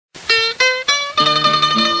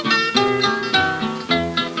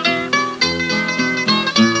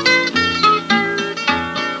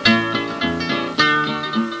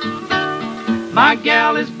My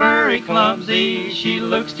gal is very clumsy, she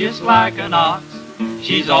looks just like an ox.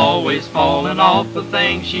 She's always falling off the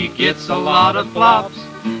thing, she gets a lot of flops.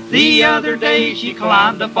 The other day she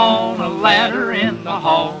climbed up on a ladder in the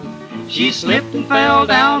hall. She slipped and fell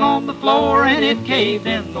down on the floor and it caved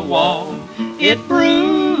in the wall. It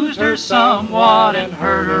bruised her somewhat and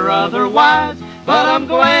hurt her otherwise, but I'm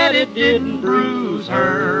glad it didn't bruise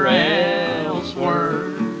her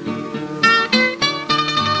elsewhere.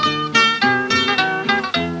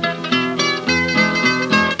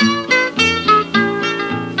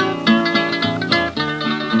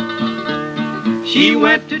 She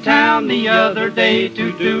went to town the other day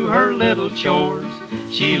to do her little chores.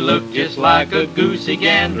 She looked just like a goosey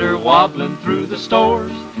gander wobbling through the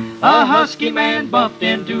stores. A husky man bumped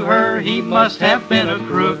into her, he must have been a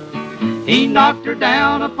crook. He knocked her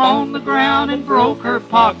down upon the ground and broke her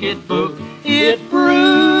pocketbook. It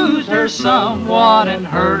bruised her somewhat and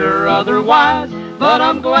hurt her otherwise, but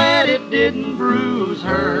I'm glad it didn't bruise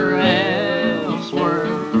her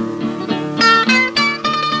elsewhere.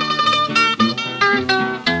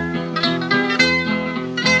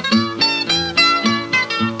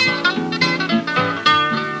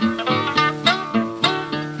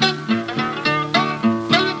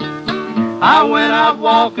 I went out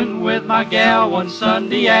walking with my gal one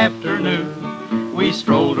Sunday afternoon. We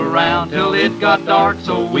strolled around till it got dark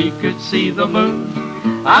so we could see the moon.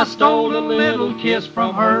 I stole a little kiss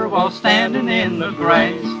from her while standing in the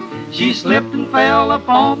grass. She slipped and fell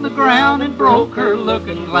upon the ground and broke her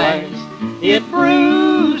looking glass. It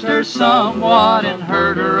bruised her somewhat and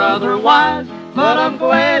hurt her otherwise, but I'm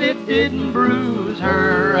glad it didn't bruise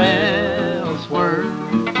her elsewhere.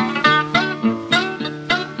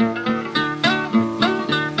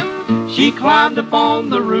 She climbed upon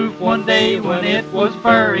the roof one day when it was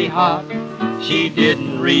very hot. She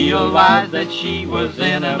didn't realize that she was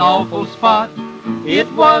in an awful spot. It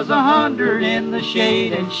was 100 in the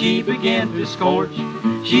shade and she began to scorch.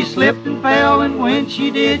 She slipped and fell, and when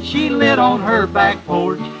she did, she lit on her back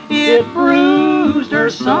porch. It bruised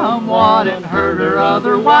her somewhat and hurt her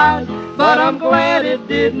otherwise, but I'm glad it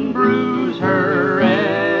didn't bruise her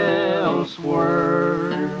elsewhere.